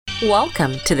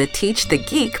Welcome to the Teach the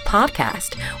Geek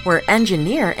podcast, where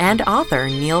engineer and author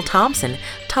Neil Thompson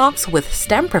talks with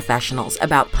STEM professionals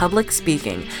about public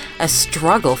speaking, a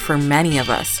struggle for many of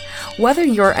us. Whether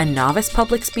you're a novice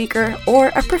public speaker or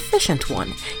a proficient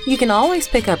one, you can always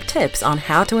pick up tips on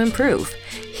how to improve.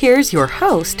 Here's your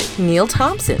host, Neil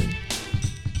Thompson.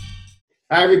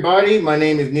 Hi, everybody. My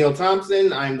name is Neil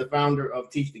Thompson. I'm the founder of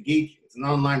Teach the Geek. It's an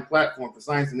online platform for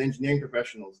science and engineering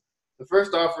professionals. The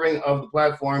first offering of the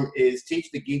platform is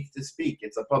Teach the Geek to Speak.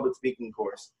 It's a public speaking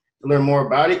course. To learn more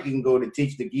about it, you can go to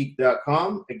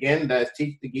teachthegeek.com. Again, that's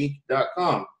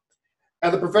teachthegeek.com.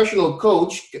 As a professional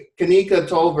coach, Kanika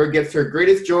Tolver gets her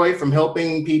greatest joy from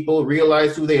helping people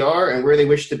realize who they are and where they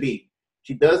wish to be.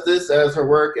 She does this as her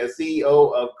work as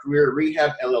CEO of Career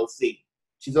Rehab LLC.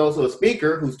 She's also a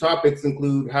speaker whose topics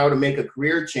include how to make a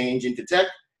career change into tech,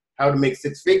 how to make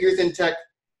six figures in tech,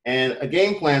 and a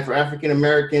game plan for African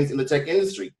Americans in the tech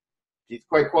industry. She's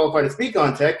quite qualified to speak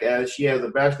on tech as she has a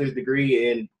bachelor's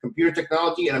degree in computer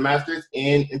technology and a master's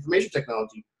in information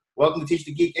technology. Welcome to Teach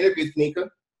the Geek Interviews, Kanika.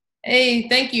 Hey,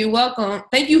 thank you. Welcome.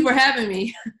 Thank you for having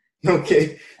me.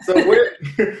 Okay, so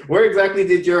where exactly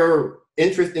did your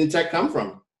interest in tech come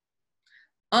from?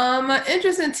 My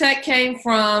interest in tech came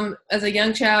from, as a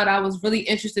young child, I was really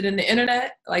interested in the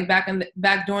internet, like back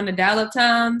during the dial-up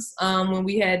times, when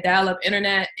we had dial-up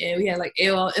internet and we had like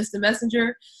AOL Instant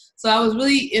Messenger. So I was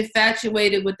really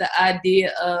infatuated with the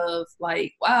idea of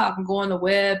like, wow, I can go on the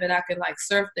web and I can like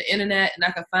surf the internet and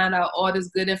I can find out all this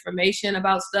good information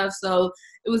about stuff. So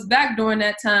it was back during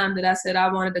that time that I said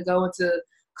I wanted to go into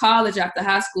college after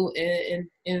high school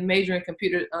and major in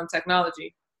computer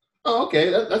technology. Oh, okay,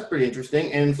 that's pretty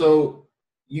interesting. And so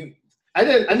I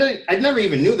never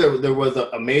even knew there was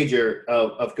a major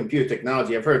of computer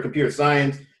technology. I've heard of computer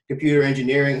science, computer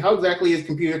engineering. How exactly is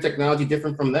computer technology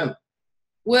different from them?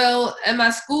 Well, at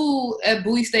my school at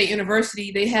Bowie State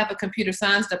University, they have a computer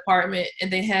science department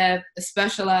and they have a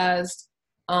specialized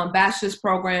bachelor's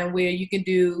program where you can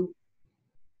do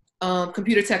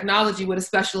computer technology with a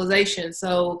specialization.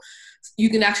 So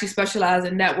you can actually specialize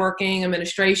in networking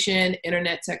administration,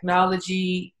 internet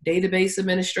technology, database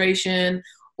administration,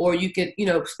 or you could,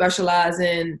 specialize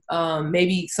in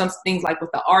maybe some things like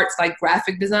with the arts, like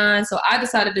graphic design. So I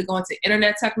decided to go into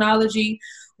internet technology,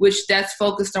 which that's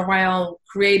focused around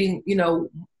creating,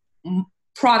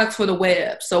 products for the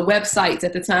web. So websites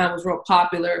at the time was real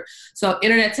popular. So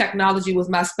internet technology was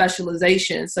my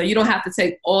specialization. So you don't have to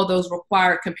take all those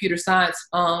required computer science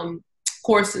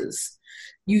courses.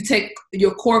 You take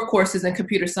your core courses in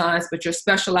computer science, but your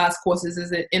specialized courses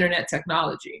is in internet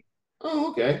technology.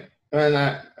 Oh, okay. And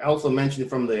I also mentioned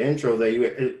from the intro that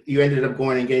you ended up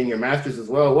going and getting your master's as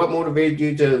well. What motivated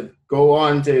you to go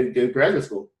on to graduate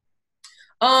school?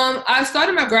 I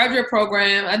started my graduate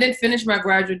program. I didn't finish my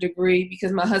graduate degree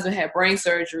because my husband had brain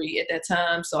surgery at that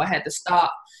time, so I had to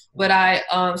stop. But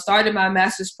I started my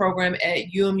master's program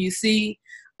at UMUC,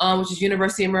 which is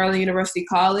University of Maryland University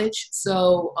College.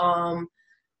 So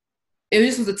it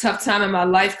just was a tough time in my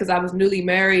life because I was newly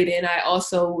married and I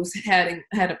also had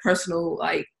a personal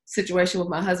like situation with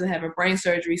my husband having brain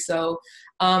surgery. So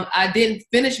I didn't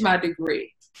finish my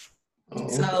degree. Oh.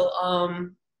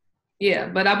 So yeah,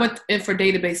 but I went in for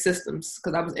database systems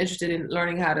because I was interested in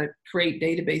learning how to create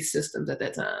database systems at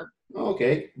that time.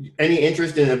 Okay. Any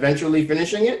interest in eventually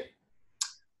finishing it?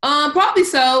 Probably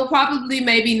so. Probably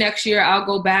maybe next year I'll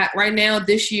go back. Right now,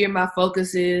 this year, my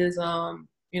focus is,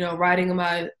 writing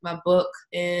my book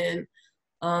and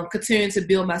continuing to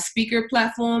build my speaker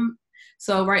platform.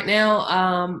 So right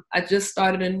now, I just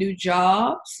started a new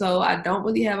job, so I don't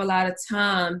really have a lot of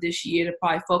time this year to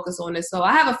probably focus on this. So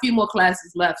I have a few more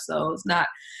classes left, so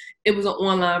it was an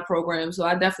online program, so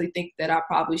I definitely think that I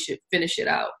probably should finish it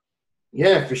out.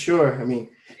 Yeah, for sure. I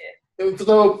mean,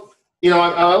 so,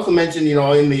 I also mentioned,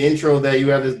 in the intro that you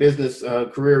have this business,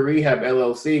 Career Rehab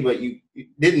LLC, but you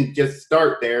didn't just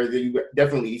start there. You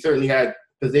certainly had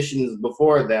positions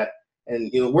before that.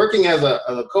 And, working as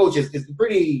a coach is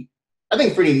pretty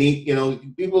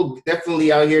neat. People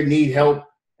definitely out here need help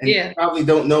and probably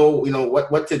don't know,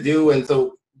 what to do. And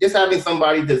so just having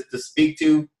somebody to speak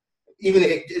to, even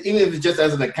if it's just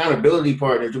as an accountability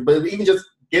partner, but even just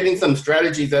getting some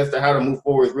strategies as to how to move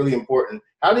forward is really important.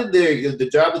 How did the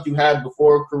job that you had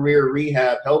before Career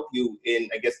Rehab help you in,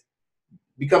 I guess,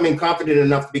 becoming confident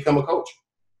enough to become a coach?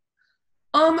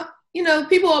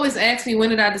 People always ask me, when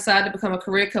did I decide to become a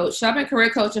career coach? So I've been career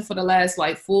coaching for the last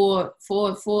like four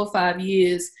or 5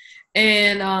 years.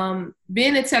 And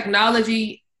being in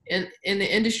technology in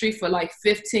the industry for like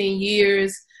 15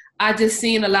 years, I just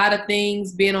seen a lot of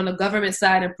things being on the government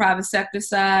side and private sector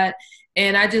side.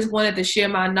 And I just wanted to share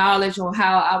my knowledge on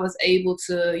how I was able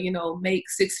to, you know, make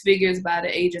six figures by the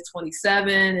age of 27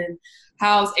 and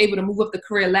how I was able to move up the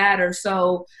career ladder.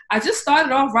 So I just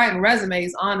started off writing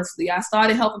resumes, honestly. I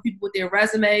started helping people with their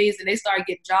resumes and they started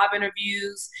getting job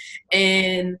interviews.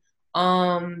 And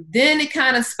then it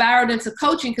kind of spiraled into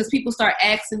coaching because people start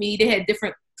asking me, they had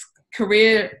different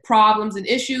career problems and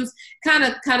issues, kind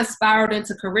of spiraled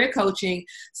into career coaching.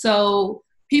 So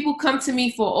people come to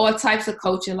me for all types of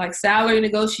coaching, like salary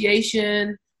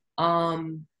negotiation.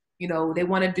 You know, they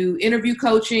want to do interview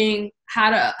coaching, how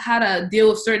to deal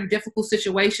with certain difficult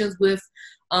situations with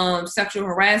sexual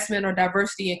harassment or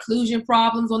diversity inclusion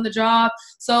problems on the job.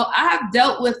 So I have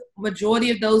dealt with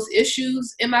majority of those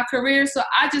issues in my career. So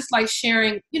I just like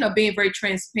sharing, you know, being very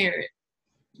transparent.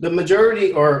 The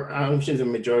majority, or I shouldn't say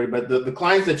majority, but the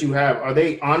clients that you have, are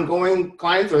they ongoing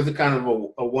clients or is it kind of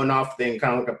a one-off thing,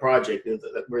 kind of like a project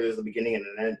where there's a beginning and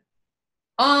an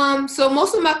end? So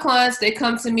most of my clients, they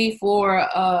come to me for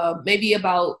maybe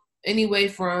about anyway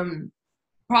from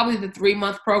probably the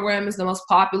 3-month program is the most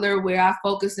popular, where I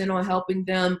focus in on helping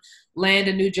them land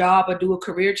a new job or do a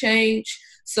career change.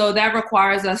 So that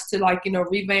requires us to, like, you know,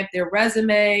 revamp their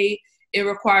resume. It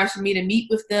requires me to meet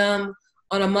with them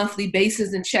on a monthly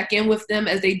basis and check in with them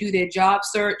as they do their job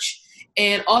search.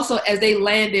 And also as they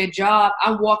land their job,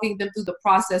 I'm walking them through the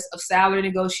process of salary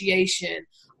negotiation,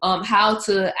 how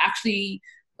to actually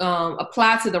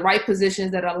apply to the right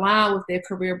positions that align with their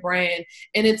career brand.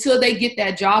 And until they get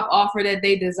that job offer that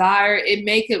they desire, it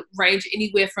may could range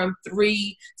anywhere from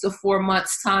 3 to 4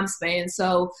 months time span.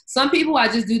 So some people, I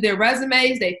just do their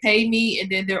resumes, they pay me, and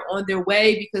then they're on their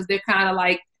way because they're kind of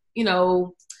like, you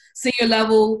know, senior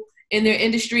level in their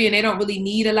industry and they don't really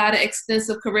need a lot of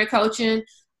extensive career coaching.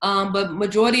 But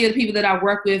majority of the people that I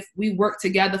work with, we work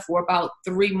together for about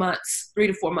 3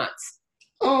 to 4 months.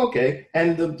 Oh, okay.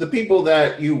 And the people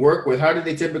that you work with, how do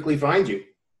they typically find you?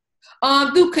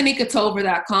 Through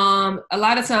KanikaTover.com, a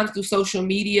lot of times through social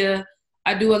media.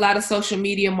 I do a lot of social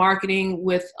media marketing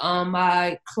with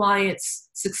my clients'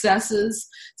 successes.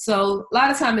 So a lot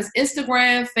of times it's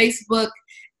Instagram, Facebook,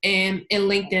 and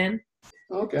LinkedIn.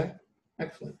 Okay,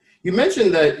 excellent. You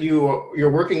mentioned that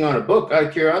you're working on a book. Out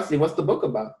of curiosity, what's the book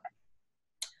about?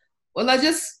 Well,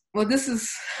 this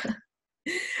is,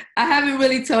 I haven't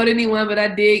really told anyone, but I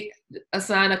did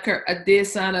sign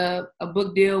a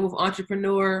book deal with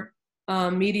Entrepreneur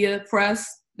Media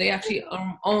Press. They actually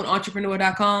own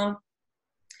Entrepreneur.com.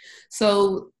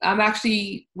 So I'm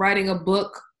actually writing a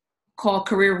book called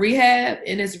Career Rehab,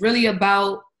 and it's really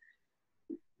about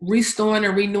restoring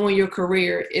and renewing your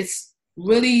career. It's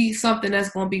really something that's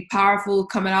going to be powerful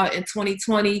coming out in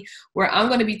 2020, where I'm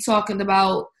going to be talking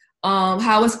about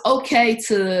how it's okay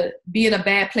to be in a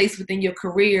bad place within your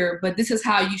career, but this is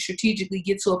how you strategically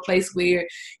get to a place where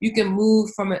you can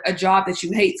move from a job that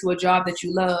you hate to a job that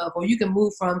you love, or you can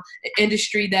move from an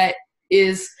industry that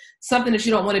is something that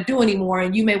you don't want to do anymore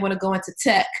and you may want to go into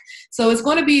tech. So it's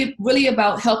going to be really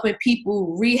about helping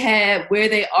people rehab where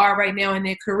they are right now in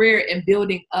their career and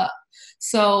building up.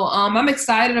 So I'm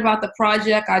excited about the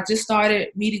project. I just started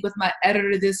meeting with my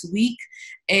editor this week,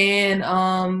 and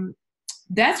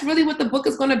that's really what the book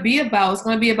is going to be about. It's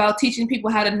going to be about teaching people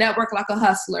how to network like a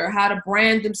hustler, how to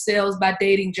brand themselves by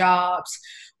dating jobs.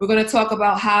 We're going to talk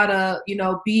about how to, you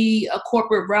know, be a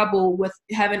corporate rebel with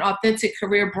having authentic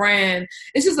career brand.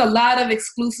 It's just a lot of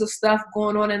exclusive stuff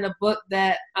going on in the book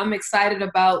that I'm excited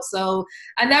about. So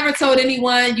I never told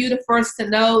anyone. You're the first to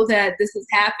know that this is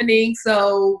happening.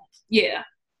 So yeah.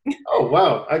 Oh,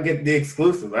 wow. I get the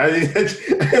exclusive.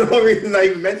 The only reason I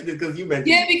even mentioned it because you mentioned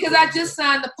it. Yeah, because I just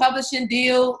signed the publishing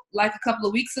deal like a couple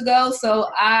of weeks ago. So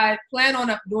I plan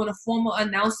on doing a formal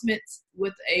announcement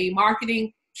with a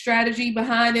marketing strategy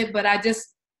behind it. But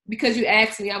because you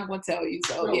asked me, I'm going to tell you.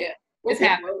 So yeah, it's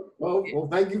happening. Well,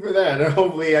 thank you for that.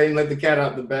 Hopefully I didn't let the cat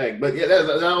out the bag. But yeah,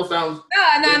 that all sounds...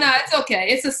 No, it's okay.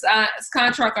 It's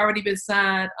contract already been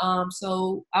signed.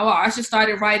 So I just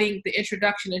started writing the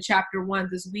introduction in chapter 1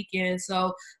 this weekend.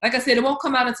 So like I said, it won't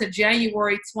come out until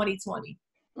January 2020.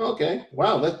 Okay.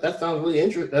 Wow, that sounds really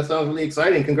interesting. That sounds really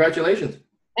exciting. Congratulations.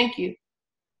 Thank you.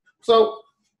 So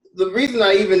the reason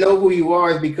I even know who you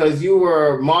are is because you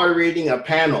were moderating a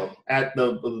panel at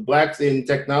the Blacks in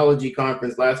Technology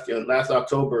conference last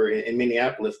October in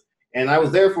Minneapolis, and I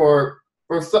was there for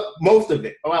most of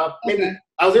it. Well, maybe okay.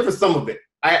 I was there for some of it.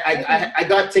 I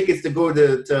got tickets to go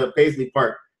to Paisley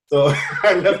Park, so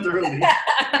I left early.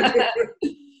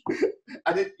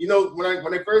 I didn't,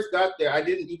 when I first got there, I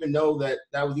didn't even know that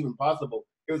was even possible.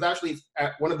 It was actually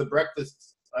at one of the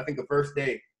breakfasts, I think the first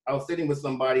day. I was sitting with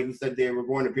somebody who said they were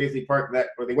going to Paisley Park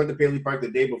they went to Paisley Park the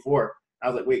day before. I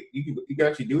was like, wait, you can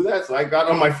actually do that? So I got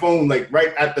on my phone like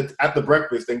right at the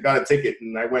breakfast and got a ticket,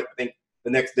 and I went, I think,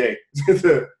 the next day.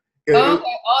 Okay,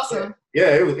 awesome.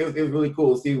 Yeah, it was really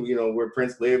cool to see, where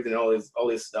Prince lived and all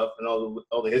his stuff and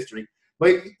all the history.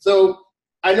 But so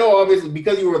I know obviously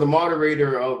because you were the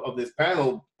moderator of this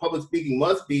panel, public speaking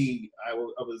must be, I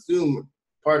would assume,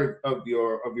 part of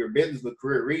your business with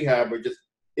career rehab, or is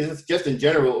it just in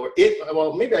general, or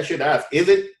well, maybe I should ask,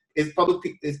 is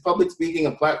public speaking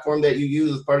a platform that you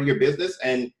use as part of your business,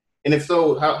 and if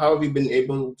so, how have you been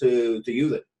able to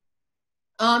use it?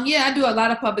 Yeah, I do a lot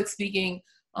of public speaking.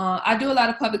 I do a lot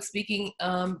of public speaking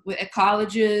at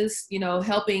colleges,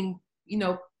 helping,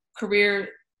 career,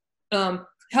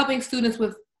 helping students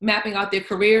with mapping out their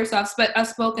career. So I've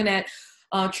spoken at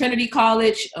Trinity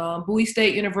College, Bowie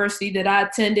State University that I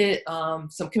attended,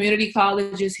 some community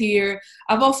colleges here.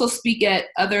 I've also speak at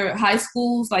other high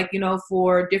schools, like,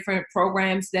 for different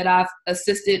programs that I've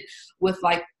assisted with,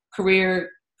 like career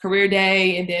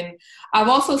day. And then I've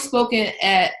also spoken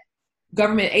at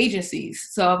government agencies.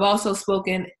 So I've also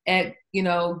spoken at,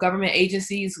 government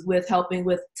agencies with helping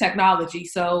with technology.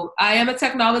 So I am a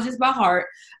technologist by heart.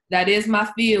 That is my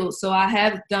field. So I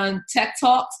have done tech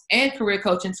talks and career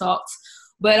coaching talks.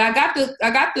 But I got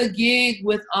the gig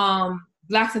with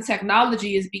Blacks in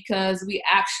Technology is because we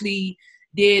actually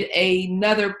did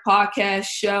another podcast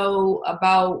show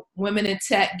about women in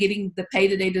tech getting the pay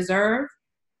that they deserve.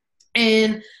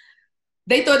 And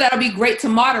they thought that would be great to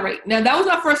moderate. Now, that was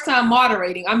my first time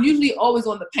moderating. I'm usually always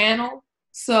on the panel.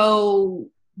 So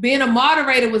being a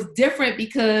moderator was different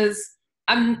because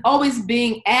I'm always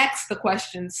being asked the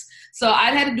questions. So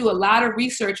I had to do a lot of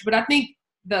research, but I think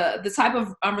the type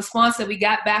of response that we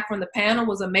got back from the panel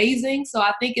was amazing. So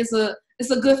I think it's a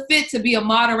good fit to be a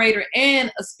moderator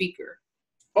and a speaker.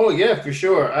 Oh yeah, for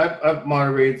sure. I've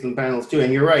moderated some panels too,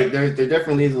 and you're right. There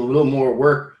definitely is a little more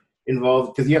work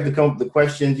involved because you have to come up with the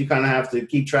questions. You kind of have to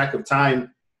keep track of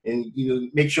time and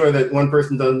make sure that one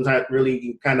person doesn't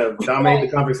really kind of dominate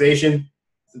the conversation.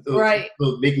 Right.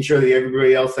 So making sure that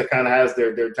everybody else that kind of has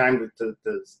their time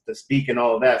to speak and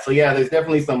all of that. So yeah, there's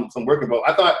definitely some work involved.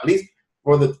 I thought, at least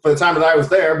for the time that I was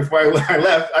there before I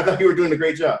left, I thought you were doing a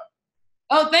great job.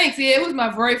 Oh, thanks. Yeah, it was my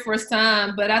very first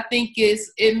time, but I think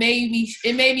it made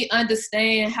me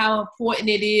understand how important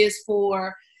it is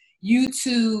for you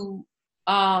to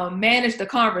manage the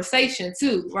conversation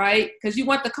too, right? Because you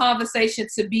want the conversation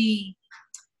to be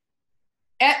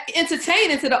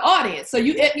entertaining to the audience. So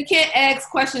you can't ask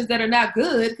questions that are not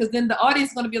good, because then the audience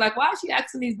is going to be like, why is she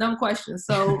asking these dumb questions?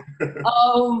 So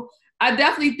I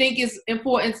definitely think it's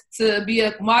important to be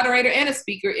a moderator and a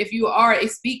speaker. If you are a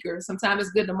speaker, sometimes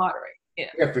it's good to moderate.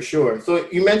 Yeah, for sure. So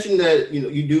you mentioned that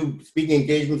you do speaking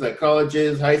engagements at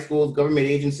colleges, high schools, government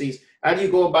agencies. How do you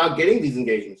go about getting these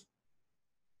engagements?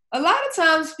 A lot of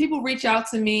times people reach out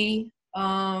to me.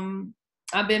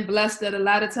 I've been blessed that a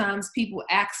lot of times people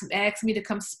ask me to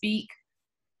come speak.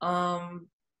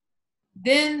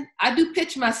 Then I do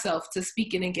pitch myself to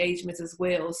speaking engagements as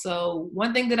well. So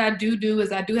one thing that I do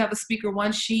is I do have a speaker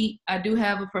one sheet. I do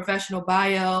have a professional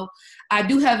bio. I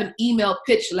do have an email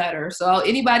pitch letter. So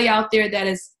anybody out there that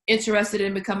is interested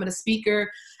in becoming a speaker,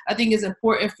 I think it's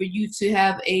important for you to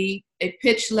have a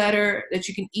pitch letter that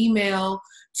you can email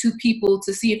to people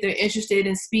to see if they're interested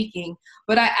in speaking.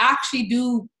 But I actually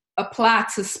do apply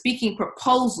to speaking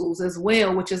proposals as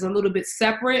well, which is a little bit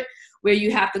separate, where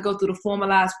you have to go through the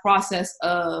formalized process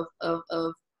of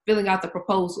filling out the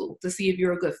proposal to see if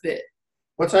you're a good fit.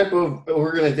 What type of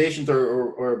organizations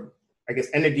or I guess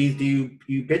entities do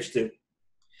you pitch to?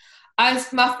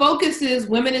 My focus is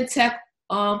women in tech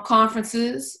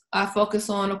conferences. I focus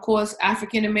on, of course,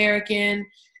 African American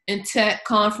and tech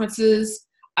conferences.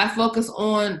 I focus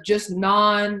on just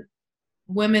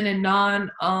non-women and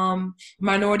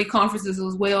non-minority conferences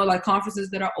as well, like conferences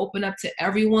that are open up to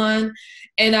everyone.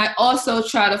 And I also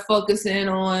try to focus in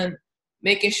on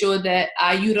making sure that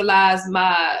I utilize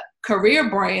my career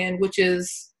brand, which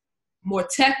is more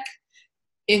tech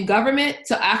in government,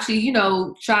 to actually,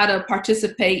 try to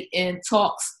participate in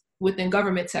talks within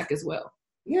government tech as well.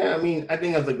 Yeah, I mean, I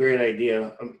think that's a great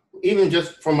idea. Even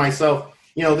just for myself,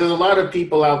 there's a lot of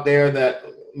people out there that,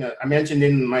 I mentioned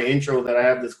in my intro that I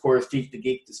have this course, Teach the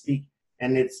Geek to Speak,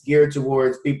 and it's geared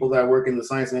towards people that work in the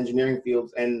science and engineering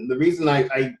fields. And the reason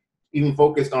I even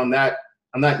focused on that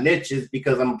niche is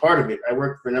because I'm a part of it. I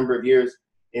worked for a number of years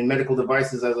in medical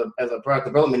devices as a product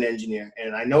development engineer.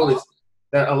 And I noticed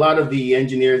that a lot of the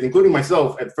engineers, including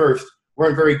myself at first,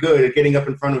 weren't very good at getting up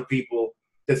in front of people,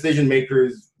 decision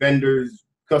makers, vendors,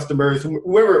 customers,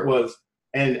 whoever it was,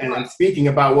 and speaking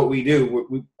about what we do.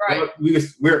 We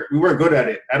weren't good at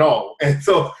it at all. And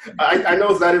so I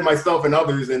noticed that in myself and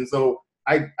others. And so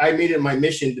I made it my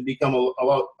mission to become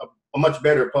a much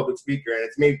better public speaker, and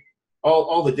it's made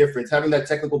all the difference. Having that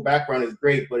technical background is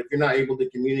great, but if you're not able to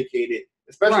communicate it,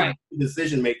 especially to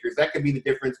decision makers, that could be the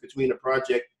difference between a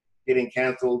project getting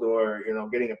canceled or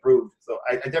getting approved. So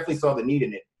I definitely saw the need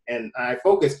in it, and I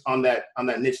focused on that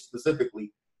niche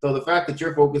specifically. So the fact that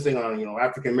you're focusing on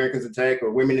African Americans in tech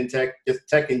or women in tech, just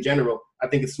tech in general, I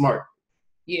think it's smart.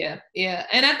 Yeah,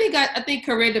 and I think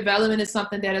career development is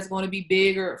something that is going to be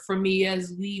bigger for me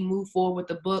as we move forward with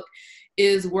the book.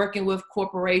 Is working with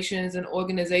corporations and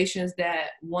organizations that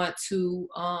want to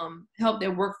help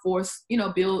their workforce,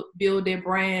 build their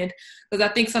brand. Because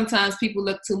I think sometimes people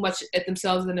look too much at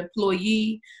themselves as an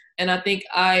employee, and I think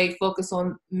I focus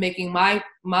on making my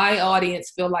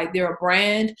audience feel like they're a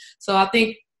brand. So I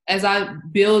think as I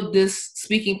build this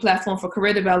speaking platform for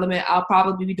career development, I'll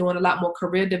probably be doing a lot more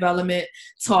career development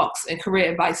talks and career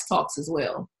advice talks as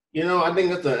well. I think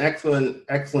that's an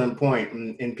excellent point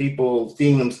in people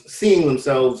seeing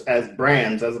themselves as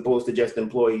brands as opposed to just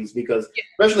employees, because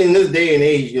especially in this day and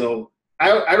age,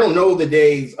 I don't know the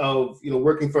days of,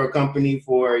 working for a company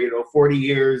for, 40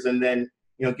 years and then,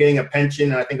 getting a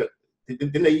pension. I think,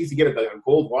 didn't they used to get a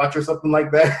gold watch or something like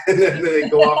that? And then they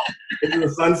go off into the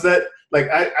sunset. Like,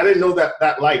 I didn't know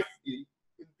that life.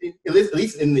 At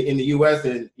least in the U.S.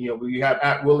 and, where you have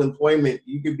at-will employment,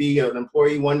 you could be an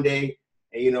employee one day,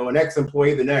 and, an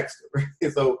ex-employee the next.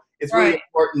 So it's really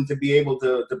important to be able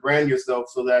to brand yourself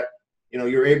so that,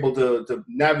 you're able to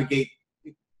navigate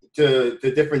to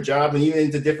different jobs and even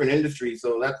into different industries.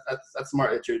 So that's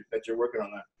smart that you're working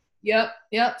on that.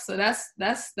 Yep. So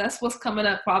that's what's coming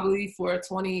up probably for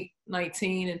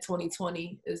 2019 and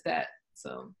 2020 is that.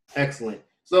 So excellent.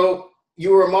 So you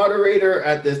were a moderator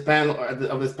at this panel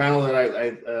that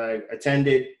I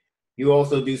attended. You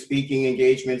also do speaking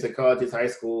engagements at colleges, high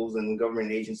schools, and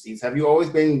government agencies. Have you always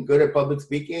been good at public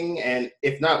speaking? And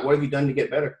if not, what have you done to get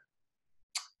better?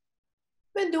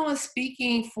 I've been doing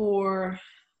speaking for,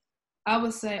 I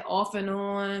would say, off and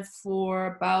on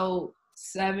for about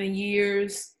 7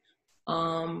 years.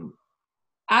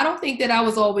 I don't think that I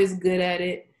was always good at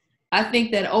it. I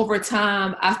think that over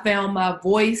time, I found my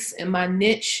voice and my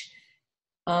niche.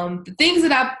 The things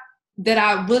that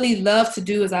I really love to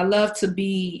do is I love to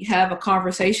have a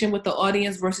conversation with the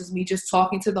audience versus me just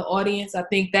talking to the audience. I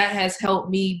think that has helped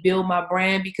me build my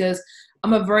brand because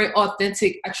I'm a very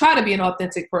authentic, I try to be an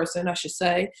authentic person, I should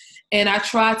say, and I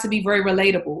try to be very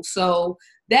relatable. So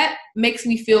that makes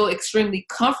me feel extremely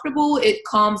comfortable. It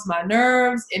calms my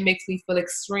nerves. It makes me feel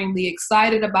extremely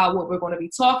excited about what we're going to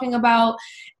be talking about.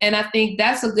 And I think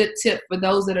that's a good tip for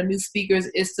those that are new speakers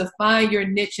is to find your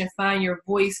niche and find your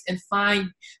voice and find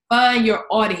your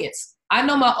audience. I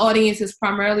know my audience is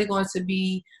primarily going to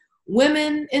be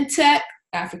women in tech,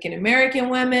 African American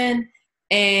women,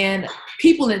 and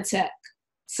people in tech.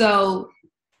 So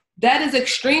that is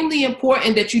extremely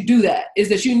important that you do that, is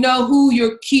that you know who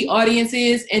your key audience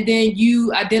is, and then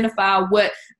you identify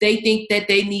what they think that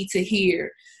they need to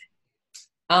hear.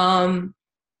 So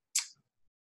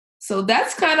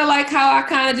that's kind of like how I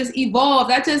kind of just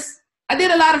evolved. I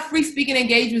did a lot of free speaking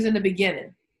engagements in the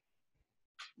beginning.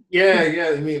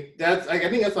 Yeah. I mean, I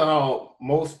think that's how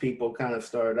most people kind of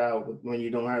start out when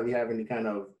you don't really have any kind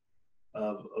of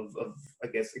I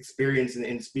guess experience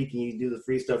in speaking. You do the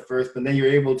free stuff first, but then you're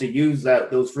able to use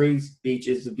those free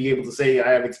speeches to be able to say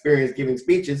I have experience giving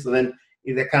speeches. So then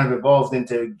that kind of evolves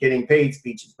into getting paid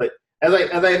speeches. But as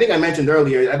I think I mentioned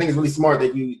earlier, I think it's really smart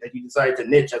that you decided to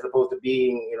niche as opposed to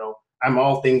being I'm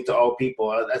all things to all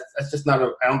people. That's just not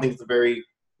I don't think it's a very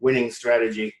winning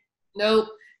strategy. Nope.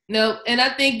 And I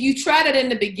think you tried it in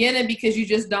the beginning because you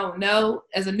just don't know.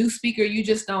 As a new speaker, you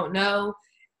just don't know.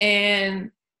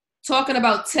 And talking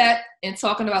about tech and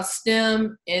talking about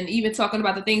STEM and even talking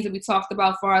about the things that we talked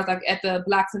about as far as like at the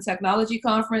Blacks in Technology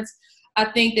conference, I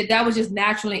think that was just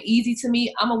natural and easy to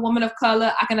me. I'm a woman of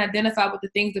color. I can identify with the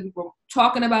things that we were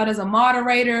talking about as a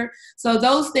moderator. So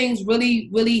those things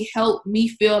really, really helped me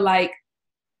feel like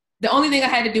the only thing I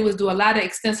had to do was do a lot of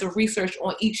extensive research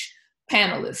on each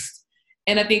panelist.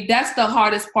 And I think that's the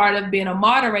hardest part of being a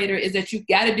moderator is that you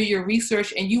got to do your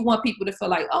research and you want people to feel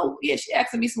like, oh, yeah, she's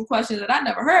asking me some questions that I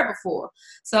never heard before.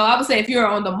 So I would say if you're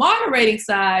on the moderating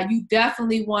side, you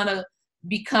definitely want to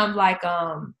become like,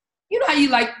 you know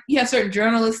how you have certain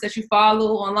journalists that you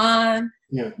follow online?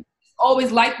 Yeah.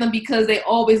 Always like them because they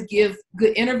always give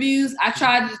good interviews. I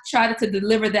tried to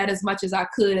deliver that as much as I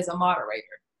could as a moderator.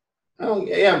 Oh,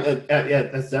 yeah,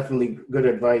 that's definitely good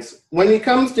advice. When it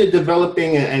comes to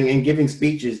developing and giving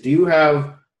speeches, do you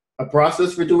have a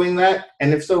process for doing that?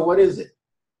 And if so, what is it?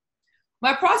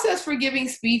 My process for giving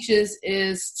speeches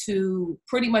is to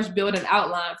pretty much build an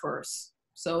outline first.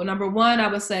 So number one, I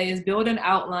would say, is build an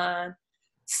outline.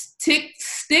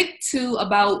 Stick to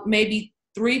about maybe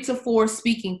 3 to 4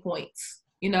 speaking points,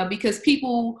 because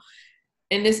people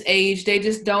in this age, they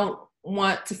just don't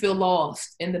want to feel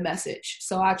lost in the message.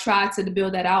 So I try to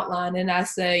build that outline, and I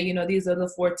say, these are the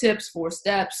 4 tips, 4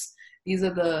 steps. These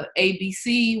are the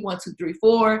ABC, 1, 2, 3,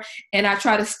 4. And I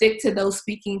try to stick to those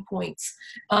speaking points.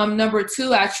 Number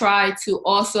 2, I try to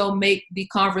also make the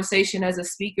conversation as a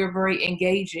speaker very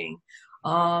engaging.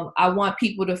 I want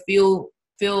people to feel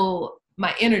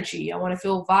my energy. I want to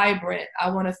feel vibrant.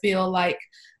 I want to feel like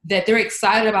that they're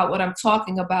excited about what I'm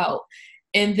talking about.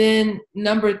 And then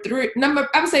number 3, I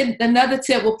would say another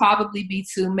tip will probably be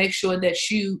to make sure that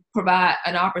you provide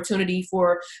an opportunity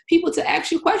for people to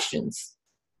ask you questions.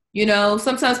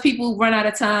 Sometimes people run out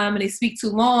of time and they speak too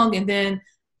long, and then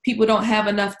people don't have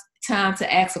enough time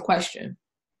to ask a question.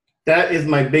 That is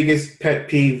my biggest pet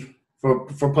peeve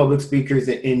for public speakers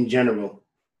in general.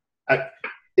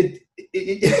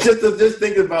 Just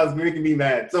thinking about it's making me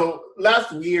mad. So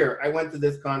last year I went to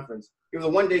this conference. It was a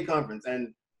 1-day conference,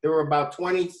 and there were about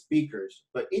 20 speakers,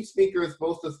 but each speaker is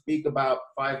supposed to speak about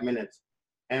 5 minutes.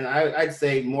 And I'd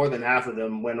say more than half of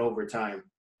them went over time.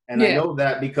 And I know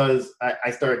that because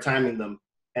I started timing them.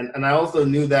 And I also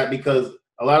knew that because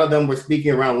a lot of them were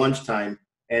speaking around lunchtime,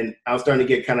 and I was starting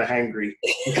to get kind of hangry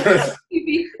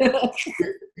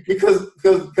because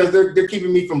they're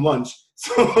keeping me from lunch.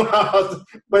 So,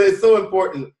 but it's so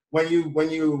important when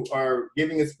you are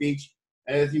giving a speech,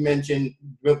 as you mentioned,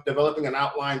 developing an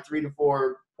outline, 3 to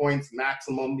 4 points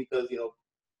maximum, because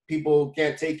people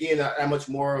can't take in that much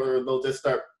more, or they'll just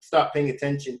stop paying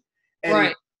attention. And,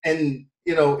 right. And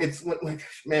it's like,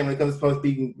 man, when it comes to public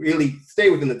speaking, really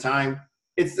stay within the time.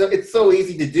 It's so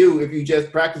easy to do if you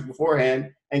just practice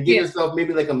beforehand and give yourself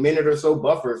maybe like a minute or so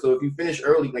buffer. So if you finish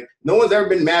early, like no one's ever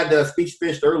been mad that a speech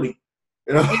finished early.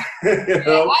 I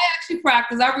actually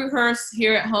practice. I rehearse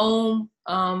here at home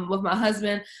with my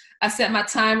husband. I set my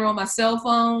timer on my cell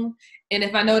phone, and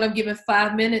if I know that I'm giving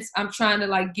 5 minutes, I'm trying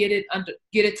to get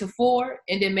it to 4,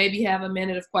 and then maybe have a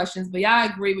minute of questions. But yeah, I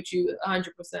agree with you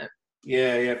 100%.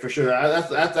 Yeah, for sure.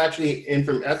 That's actually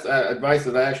that's advice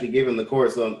that I actually gave in the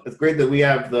course. So it's great that we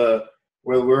have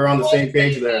we're on the same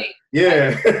page there.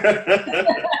 Yeah.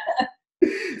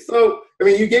 So I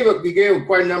mean, you gave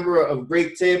quite a number of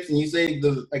great tips, and you say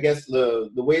the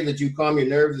way that you calm your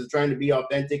nerves is trying to be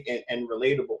authentic and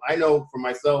relatable. I know for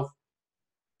myself,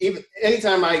 even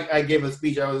anytime I give a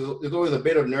speech, there's always a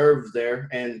bit of nerves there,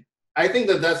 and I think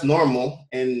that's normal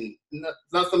and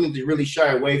not something to really shy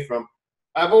away from.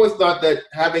 I've always thought that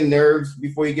having nerves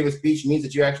before you give a speech means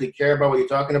that you actually care about what you're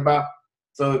talking about.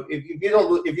 So if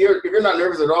you're not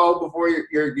nervous at all before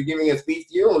you're giving a speech,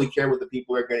 you don't really care what the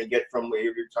people are going to get from what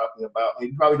you're talking about. I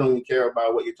mean, you probably don't even care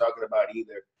about what you're talking about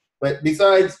either. But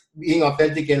besides being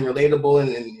authentic and relatable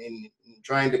and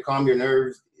trying to calm your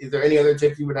nerves, is there any other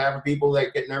tips you would have for people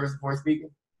that get nervous before speaking?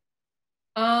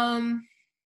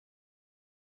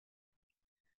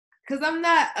 Because I'm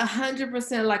not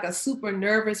 100% like a super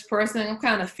nervous person. I'm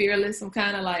kind of fearless. I'm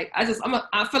kind of like, I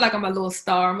feel like I'm a little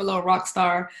star. I'm a little rock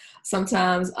star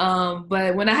sometimes.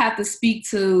 But when I have to speak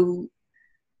to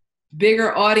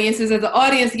bigger audiences, as the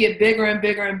audience get bigger and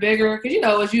bigger and bigger, because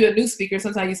as you're a new speaker,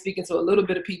 sometimes you're speaking to a little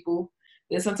bit of people.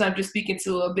 Then sometimes you're speaking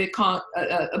to a big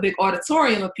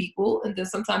auditorium of people. And then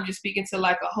sometimes you're speaking to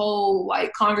like a whole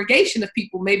like congregation of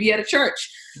people, maybe at a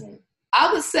church. Mm.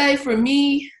 I would say for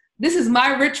me, this is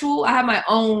my ritual. I have my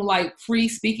own like free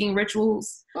speaking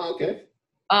rituals. Oh, okay.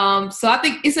 So I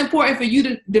think it's important for you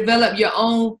to develop your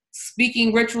own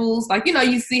speaking rituals. Like,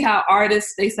 you see how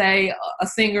artists, they say a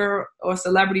singer or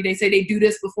celebrity, they say they do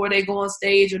this before they go on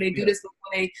stage, or they do this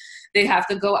before they have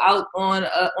to go out on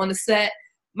the set.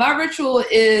 My ritual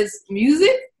is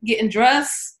music, getting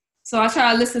dressed. So I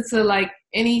try to listen to like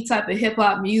any type of hip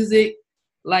hop music,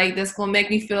 like that's gonna make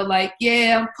me feel like,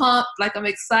 yeah, I'm pumped, like I'm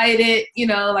excited,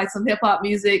 like some hip hop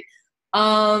music.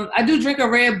 I do drink a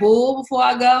Red Bull before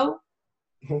I go.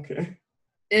 Okay.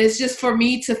 It's just for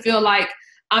me to feel like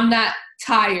I'm not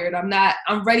tired.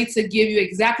 I'm ready to give you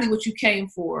exactly what you came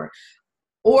for,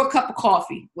 or a cup of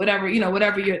coffee, whatever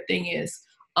your thing is.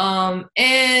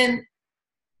 And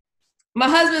my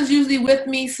husband's usually with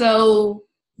me, so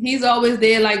he's always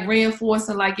there, like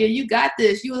reinforcing, like, yeah, you got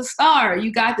this. You a star.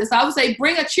 You got this. I would say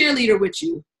bring a cheerleader with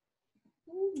you.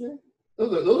 Okay.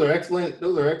 Those are excellent.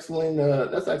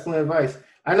 That's excellent advice.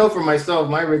 I know for myself,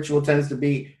 my ritual tends to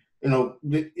be, in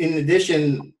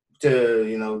addition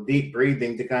to, deep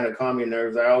breathing to kind of calm your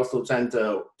nerves, I also tend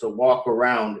to walk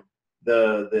around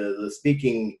the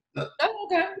speaking, the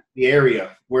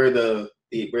area where the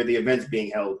event's being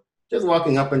held. Just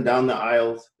walking up and down the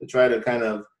aisles to try to kind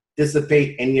of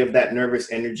dissipate any of that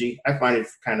nervous energy. I find it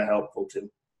kind of helpful too.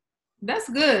 That's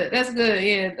good. That's good.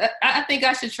 Yeah, I think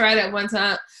I should try that one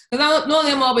time, because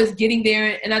normally I'm always getting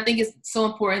there, and I think it's so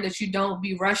important that you don't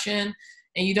be rushing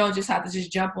and you don't just have to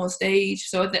just jump on stage.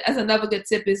 So that's another good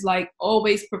tip, is like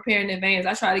always prepare in advance.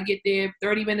 I try to get there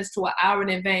 30 minutes to an hour in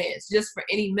advance, just for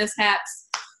any mishaps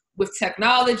with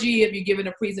technology. If you're giving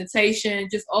a presentation,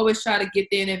 just always try to get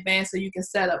there in advance so you can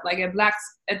set up. Like at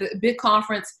the big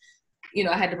conference, you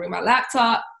know, I had to bring my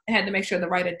laptop. I had to make sure the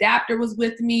right adapter was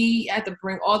with me. I had to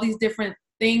bring all these different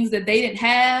things that they didn't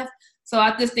have. So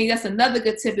I just think that's another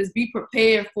good tip, is be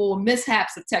prepared for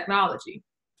mishaps of technology.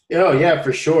 Oh yeah,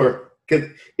 for sure. Because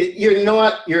you know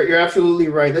what, you're absolutely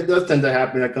right. That does tend to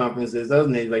happen at conferences,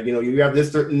 doesn't it? Like, you know, you have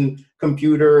this certain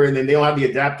computer, and then they don't have the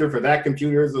adapter for that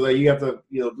computer, so that you have to,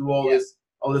 you know, do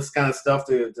all this kind of stuff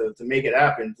to make it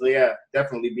happen. So yeah,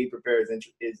 definitely be prepared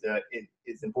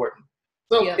is important.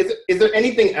 So Yeah. Is there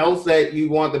anything else that you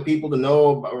want the people to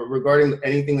know about, regarding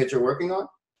anything that you're working on?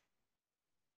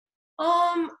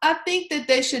 I think that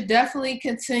they should definitely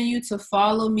continue to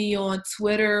follow me on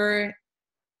Twitter,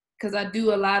 because I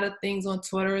do a lot of things on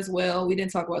Twitter as well. We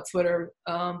didn't talk about Twitter,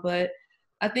 but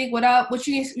I think what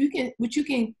you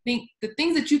can think, the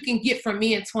things that you can get from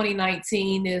me in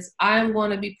 2019 is I'm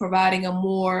going to be providing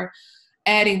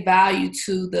adding value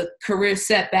to the career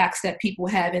setbacks that people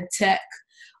have in tech.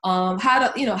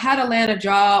 How to land a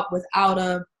job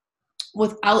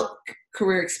without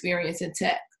career experience in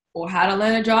tech, or how to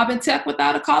land a job in tech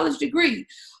without a college degree.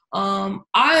 I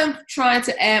am trying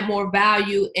to add more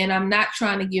value, and I'm not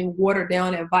trying to give watered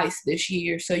down advice this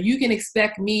year. So you can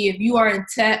expect me, if you are in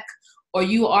tech or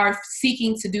you are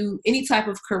seeking to do any type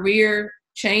of career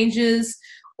changes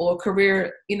or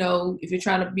career, you know, if you're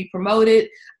trying to be promoted,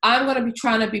 I'm going to be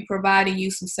trying to be providing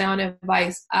you some sound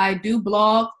advice. I do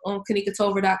blog on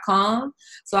KanikaTolver.com.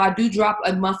 So I do drop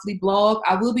a monthly blog.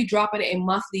 I will be dropping a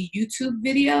monthly YouTube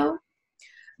video.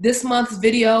 This month's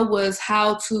video was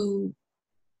how to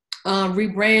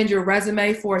rebrand your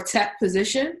resume for a tech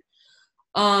position.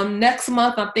 Next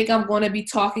month, I think I'm going to be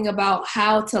talking about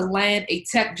how to land a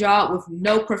tech job with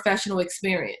no professional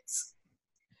experience.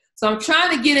 So I'm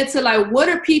trying to get into, like, what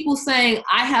are people saying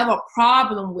I have a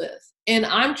problem with? And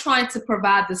I'm trying to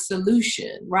provide the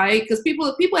solution, right? Because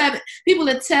people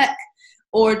in tech,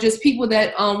 or just people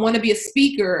that want to be a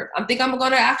speaker. I think I'm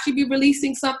going to actually be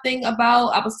releasing something about,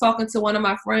 I was talking to one of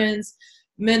my friends,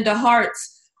 Minda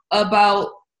Hartz, about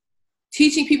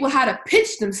teaching people how to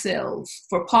pitch themselves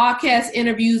for podcast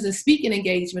interviews and speaking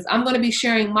engagements. I'm going to be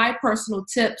sharing my personal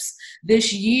tips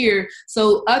this year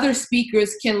so other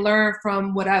speakers can learn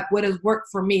from what has worked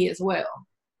for me as well.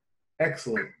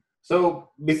 Excellent. So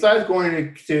besides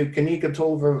going to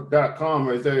KanikaTolver.com,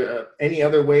 is there any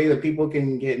other way that people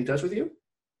can get in touch with you?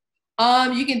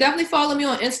 You can definitely follow me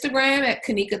on Instagram at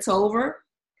Kanika Tolver.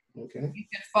 Okay. You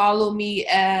can follow me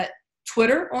at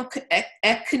Twitter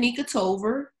at Kanika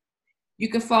Tolver. You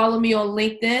can follow me on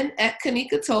LinkedIn at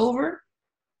Kanika Tolver.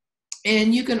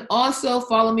 And you can also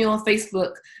follow me on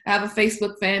Facebook. I have a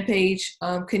Facebook fan page,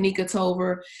 Kanika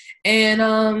Tolver.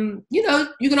 And,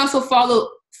 you can also follow,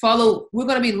 we're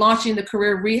going to be launching the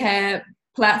Career Rehab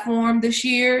platform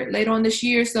later on this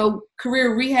year. So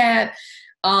Career Rehab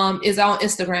is on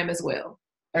Instagram as well.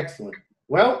 Excellent.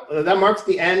 Well, that marks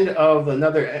the end of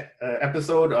another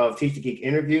episode of Teach the Geek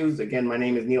Interviews. Again, my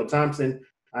name is Neil Thompson.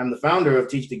 I'm the founder of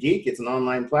Teach the Geek. It's an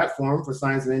online platform for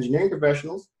science and engineering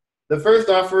professionals. The first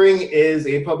offering is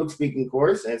a public speaking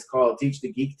course, and it's called Teach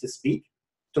the Geek to Speak.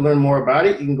 To learn more about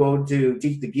it, you can go to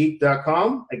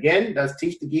teachthegeek.com. Again, that's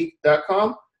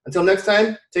teachthegeek.com. Until next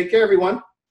time, take care, everyone.